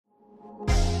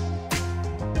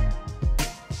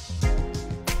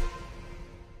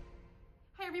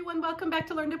everyone, welcome back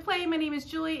to Learn to Play. My name is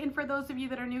Julie, and for those of you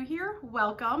that are new here,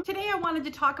 welcome. Today I wanted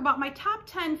to talk about my top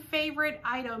 10 favorite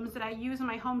items that I use in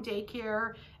my home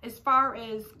daycare as far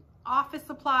as office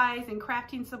supplies and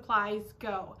crafting supplies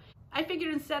go. I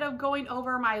figured instead of going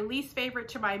over my least favorite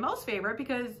to my most favorite,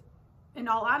 because in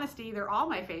all honesty, they're all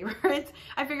my favorites,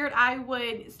 I figured I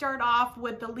would start off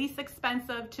with the least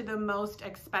expensive to the most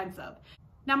expensive.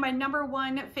 Now, my number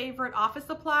one favorite office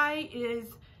supply is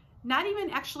not even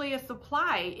actually a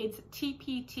supply, it's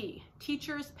TPT,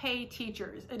 Teachers Pay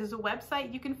Teachers. It is a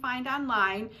website you can find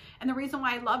online, and the reason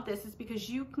why I love this is because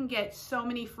you can get so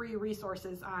many free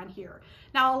resources on here.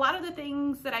 Now, a lot of the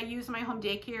things that I use in my home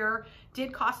daycare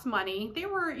did cost money. They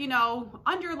were, you know,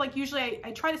 under, like, usually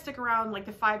I try to stick around like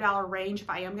the $5 range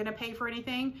if I am gonna pay for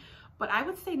anything, but I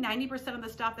would say 90% of the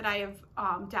stuff that I have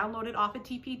downloaded off of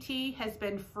TPT has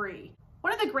been free.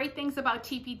 One of the great things about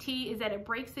TPT is that it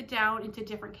breaks it down into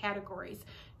different categories.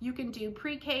 You can do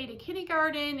pre-K to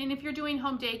kindergarten, and if you're doing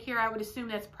home daycare, I would assume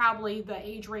that's probably the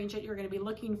age range that you're going to be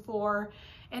looking for.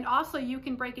 And also you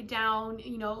can break it down,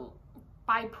 you know,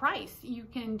 by price. You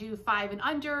can do 5 and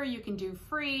under, you can do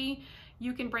free,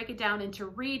 you can break it down into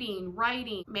reading,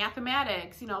 writing,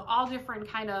 mathematics, you know, all different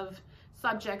kind of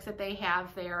subjects that they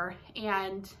have there,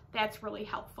 and that's really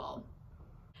helpful.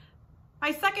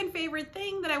 My second favorite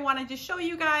thing that I wanted to show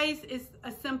you guys is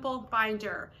a simple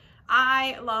binder.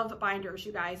 I love binders,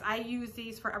 you guys. I use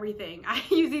these for everything. I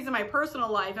use these in my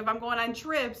personal life. If I'm going on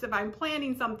trips, if I'm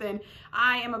planning something,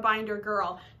 I am a binder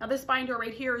girl. Now, this binder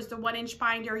right here is the 1-inch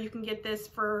binder. You can get this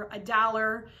for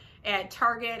 $1 at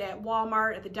Target, at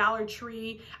Walmart, at the Dollar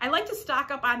Tree. I like to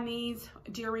stock up on these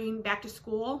during back to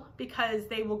school because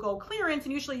they will go clearance,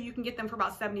 and usually you can get them for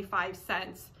about 75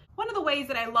 cents. One of the ways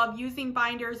that I love using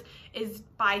binders is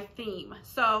by theme.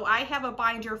 So I have a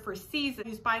binder for season. I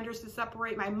use binders to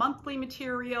separate my monthly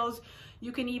materials.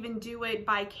 You can even do it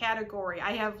by category.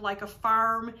 I have like a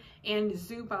farm and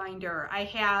zoo binder. I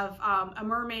have a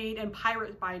mermaid and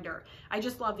pirate binder. I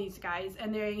just love these guys,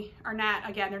 and they are not,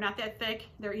 again, they're not that thick.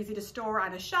 They're easy to store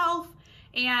on a shelf,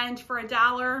 and for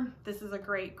 $1, this is a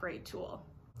great, great tool.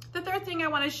 The third thing I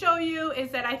want to show you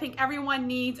is that I think everyone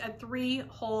needs a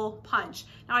 3-hole punch.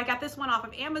 Now, I got this one off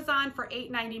of Amazon for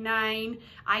 $8.99.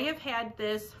 I have had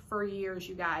this for years,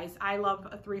 you guys. I love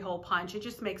a 3-hole punch. It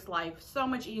just makes life so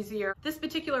much easier. This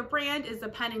particular brand is the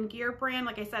Pen and Gear brand.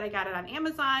 Like I said, I got it on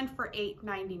Amazon for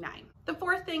 $8.99. The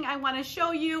fourth thing I want to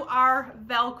show you are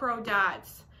Velcro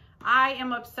dots. I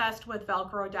am obsessed with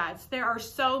Velcro dots. There are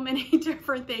so many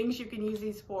different things you can use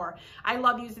these for. I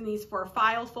love using these for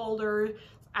file folders.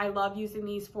 I love using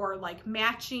these for like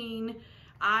matching.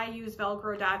 I use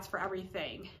Velcro dots for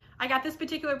everything. I got this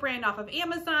particular brand off of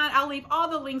Amazon. I'll leave all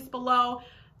the links below.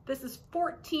 This is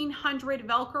 1,400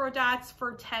 Velcro dots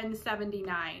for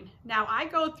 $10.79. Now, I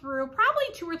go through probably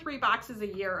 2 or 3 boxes a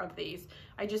year of these.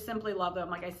 I just simply love them.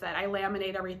 Like I said, I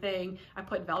laminate everything. I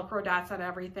put Velcro dots on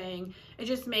everything. It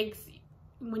just makes,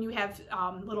 when you have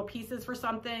little pieces for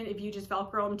something, if you just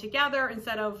Velcro them together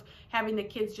instead of having the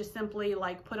kids just simply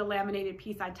like put a laminated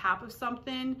piece on top of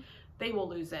something, they will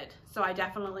lose it. So I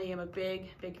definitely am a big,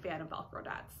 big fan of Velcro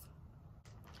dots.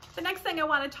 The next thing I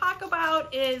want to talk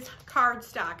about is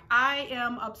cardstock. I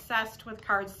am obsessed with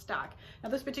cardstock. Now,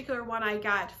 this particular one I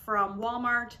got from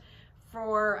Walmart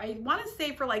for, I want to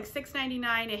say for like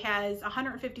 $6.99. It has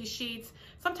 150 sheets.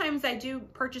 Sometimes I do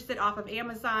purchase it off of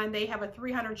Amazon. They have a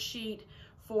 300 sheet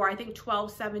for I think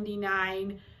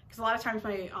 $12.79, because a lot of times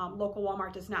my local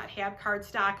Walmart does not have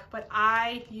cardstock, but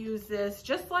I use this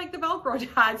just like the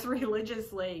Velcro dots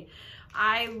religiously.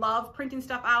 I love printing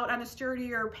stuff out on a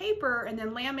sturdier paper and then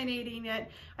laminating it.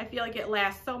 I feel like it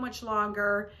lasts so much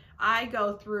longer. I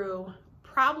go through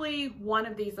probably one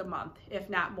of these a month, if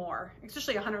not more,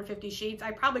 especially 150 sheets.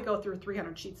 I probably go through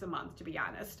 300 sheets a month, to be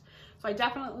honest. So I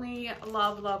definitely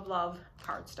love, love, love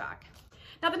cardstock.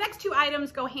 Now, the next 2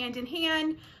 items go hand in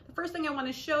hand. The first thing I want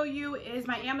to show you is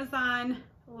my Amazon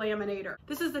laminator.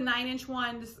 This is the 9-inch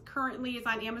one. This currently is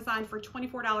on Amazon for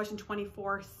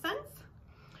 $24.24.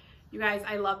 You guys,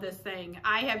 I love this thing.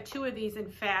 I have 2 of these,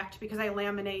 in fact, because I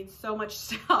laminate so much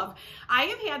stuff. I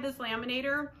have had this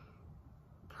laminator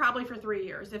probably for 3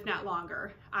 years, if not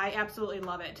longer. I absolutely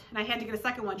love it. And I had to get a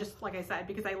second one, just like I said,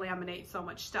 because I laminate so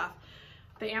much stuff.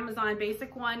 The Amazon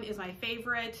basic one is my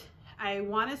favorite. I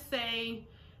want to say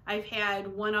I've had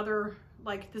one other,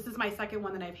 like this is my second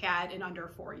one that I've had in under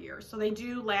 4 years. So they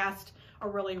do last a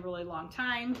really, really long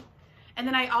time. And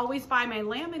then I always buy my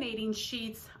laminating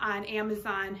sheets on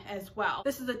Amazon as well.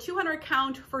 This is a 200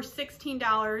 count for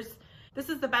 $16. This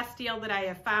is the best deal that I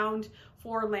have found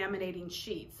for laminating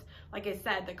sheets. Like I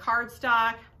said, the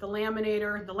cardstock, the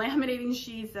laminator, the laminating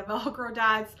sheets, the Velcro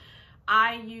dots.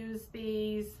 I use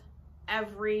these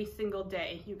every single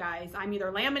day, you guys. I'm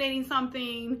either laminating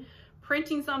something,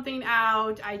 printing something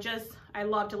out. I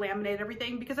love to laminate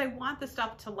everything because I want the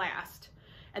stuff to last.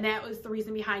 And that was the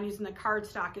reason behind using the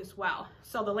cardstock as well.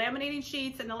 So the laminating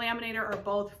sheets and the laminator are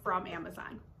both from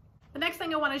Amazon. The next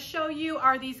thing I want to show you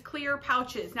are these clear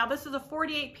pouches. Now this is a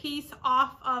 48 piece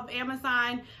off of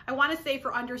Amazon. I want to say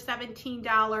for under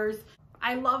 $17.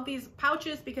 I love these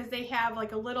pouches because they have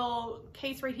like a little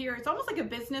case right here. It's almost like a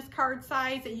business card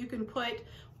size that you can put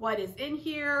what is in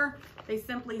here. They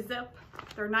simply zip.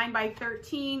 They're 9 by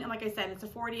 13. And like I said, it's a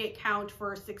 48 count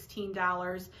for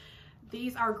 $16.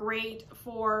 These are great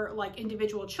for like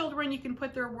individual children. You can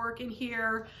put their work in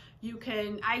here.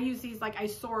 I use these, like I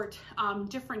sort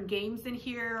different games in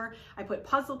here. I put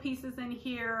puzzle pieces in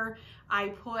here. I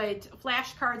put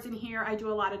flashcards in here. I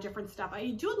do a lot of different stuff.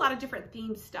 I do a lot of different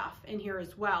themed stuff in here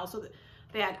as well, so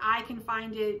that I can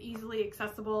find it easily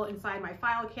accessible inside my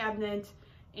file cabinet,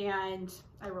 and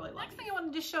I really like it. Next thing I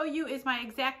wanted to show you is my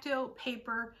X-Acto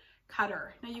paper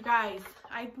cutter. Now you guys,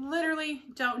 I literally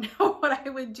don't know what I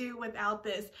would do without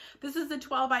this. This is a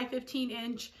 12 by 15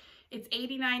 inch. It's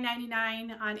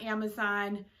 $89.99 on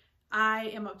Amazon. I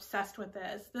am obsessed with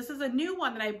this. This is a new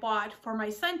one that I bought for my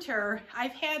center.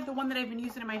 I've had the one that I've been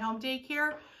using in my home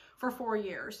daycare for 4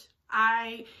 years.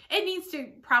 It needs to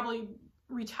probably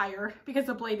retire because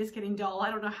the blade is getting dull. I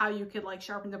don't know how you could like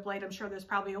sharpen the blade. I'm sure there's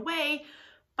probably a way,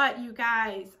 but you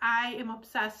guys, I am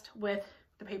obsessed with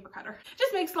the paper cutter. It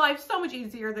just makes life so much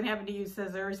easier than having to use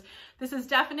scissors. This is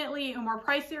definitely a more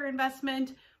pricier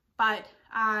investment, but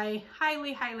I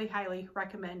highly, highly, highly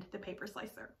recommend the paper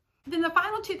slicer. Then the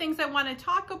final two things I want to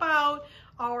talk about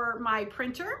are my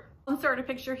printer. I'll insert a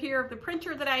picture here of the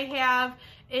printer that I have.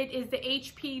 It is the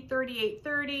HP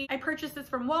 3830. I purchased this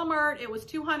from Walmart. It was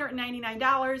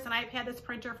 $299, and I've had this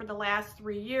printer for the last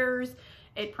 3 years.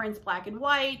 It prints black and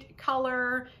white,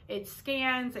 color, it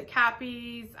scans, it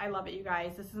copies. I love it, you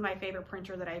guys. This is my favorite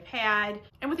printer that I've had.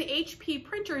 And with the HP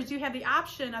printers, you have the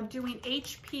option of doing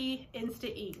HP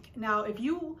Instant Ink. Now, if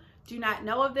you do not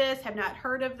know of this, have not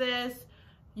heard of this,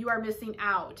 you are missing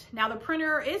out. Now, the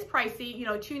printer is pricey, you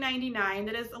know, $299.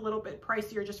 That is a little bit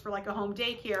pricier just for like a home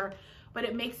daycare, but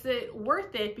it makes it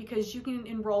worth it because you can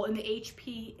enroll in the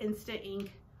HP Instant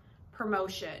Ink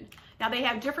promotion. Now they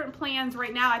have different plans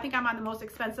right now. I think I'm on the most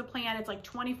expensive plan. It's like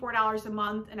 $24 a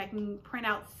month, and I can print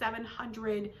out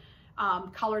 700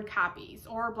 colored copies,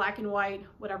 or black and white,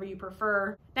 whatever you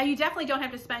prefer. Now you definitely don't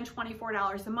have to spend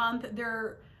 $24 a month.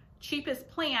 Their cheapest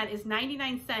plan is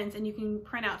 99 cents, and you can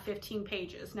print out 15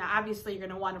 pages. Now obviously you're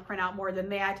going to want to print out more than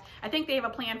that. I think they have a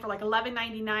plan for like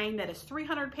 $11.99 that is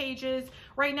 300 pages.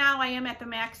 Right now I am at the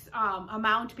max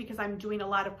amount because I'm doing a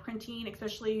lot of printing,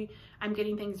 especially I'm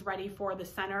getting things ready for the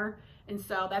center, and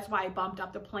so that's why I bumped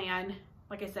up the plan.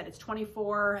 Like I said, it's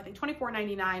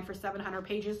 $24.99 for 700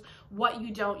 pages. What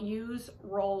you don't use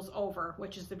rolls over,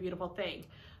 which is the beautiful thing.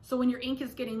 So when your ink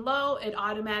is getting low, it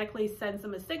automatically sends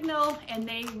them a signal, and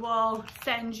they will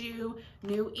send you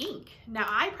new ink. Now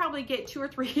I probably get 2 or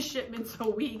 3 shipments a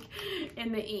week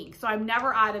in the ink, so I'm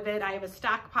never out of it. I have a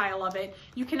stockpile of it.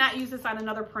 You cannot use this on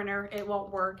another printer. It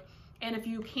won't work. And if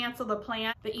you cancel the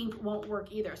plan, the ink won't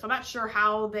work either. So I'm not sure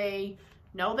how they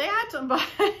know that, but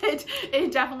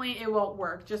it won't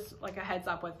work. Just like a heads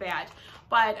up with that.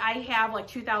 But I have like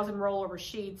 2,000 rollover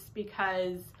sheets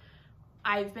because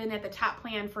I've been at the top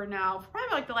plan for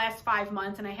probably like the last 5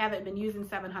 months, and I haven't been using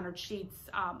 700 sheets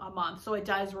a month. So it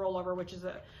does roll over, which is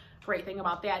a great thing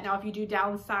about that. Now, if you do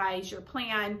downsize your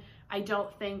plan, I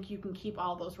don't think you can keep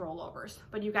all those rollovers.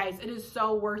 But you guys, it is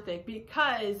so worth it,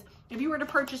 because if you were to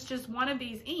purchase just one of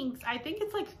these inks, I think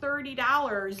it's like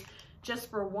 $30 just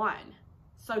for one.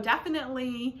 So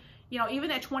definitely, you know,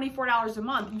 even at $24 a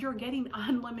month, you're getting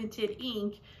unlimited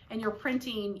ink, and you're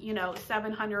printing, you know,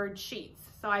 700 sheets.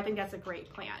 So I think that's a great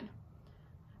plan.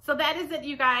 So that is it,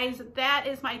 you guys. That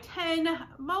is my 10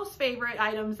 most favorite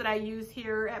items that I use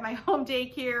here at my home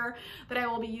daycare, that I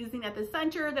will be using at the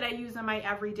center, that I use in my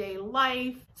everyday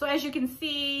life. So as you can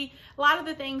see, a lot of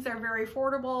the things are very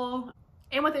affordable.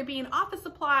 And with it being office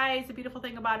supplies, the beautiful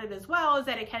thing about it as well is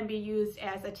that it can be used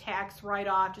as a tax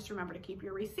write-off. Just remember to keep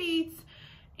your receipts.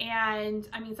 And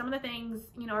I mean, some of the things,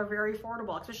 you know, are very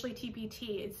affordable, especially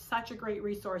TPT. It's such a great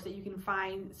resource that you can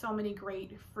find so many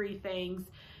great free things.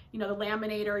 You know, the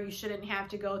laminator, you shouldn't have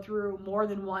to go through more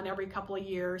than one every couple of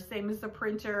years. Same as the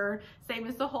printer, same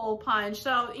as the hole punch.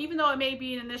 So even though it may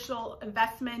be an initial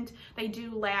investment, they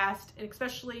do last.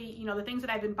 Especially, you know, the things that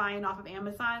I've been buying off of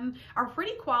Amazon are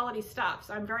pretty quality stuff.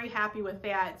 So I'm very happy with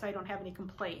that. So I don't have any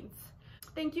complaints.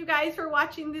 Thank you guys for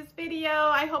watching this video.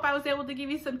 I hope I was able to give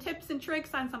you some tips and tricks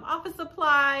on some office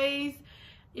supplies.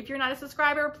 If you're not a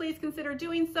subscriber, please consider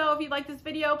doing so. If you like this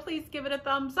video, please give it a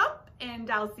thumbs up, and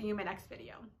I'll see you in my next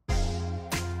video.